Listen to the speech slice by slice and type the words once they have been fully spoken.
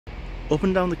Up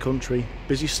and down the country,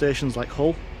 busy stations like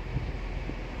Hull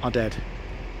are dead.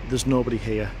 There's nobody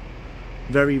here.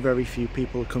 Very, very few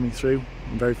people are coming through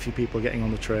and very few people are getting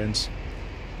on the trains.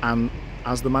 And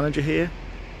as the manager here,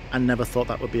 I never thought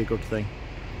that would be a good thing.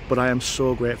 But I am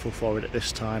so grateful for it at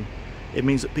this time. It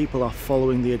means that people are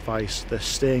following the advice, they're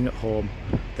staying at home,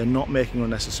 they're not making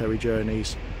unnecessary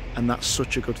journeys, and that's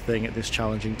such a good thing at this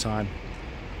challenging time.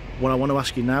 What I want to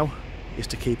ask you now is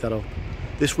to keep that up.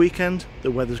 This weekend, the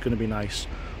weather's going to be nice.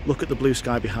 Look at the blue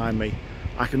sky behind me.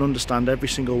 I can understand every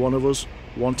single one of us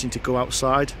wanting to go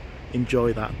outside,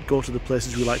 enjoy that, go to the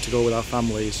places we like to go with our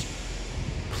families.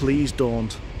 Please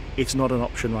don't. It's not an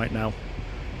option right now.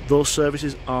 Those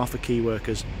services are for key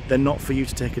workers. They're not for you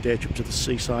to take a day trip to the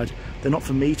seaside. They're not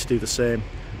for me to do the same.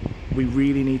 We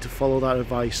really need to follow that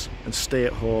advice and stay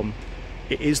at home.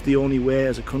 It is the only way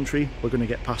as a country we're going to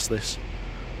get past this.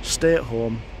 Stay at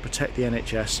home, protect the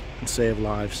NHS and save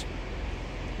lives.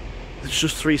 It's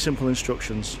just 3 simple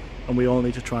instructions and we all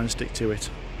need to try and stick to it.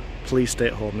 Please stay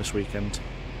at home this weekend.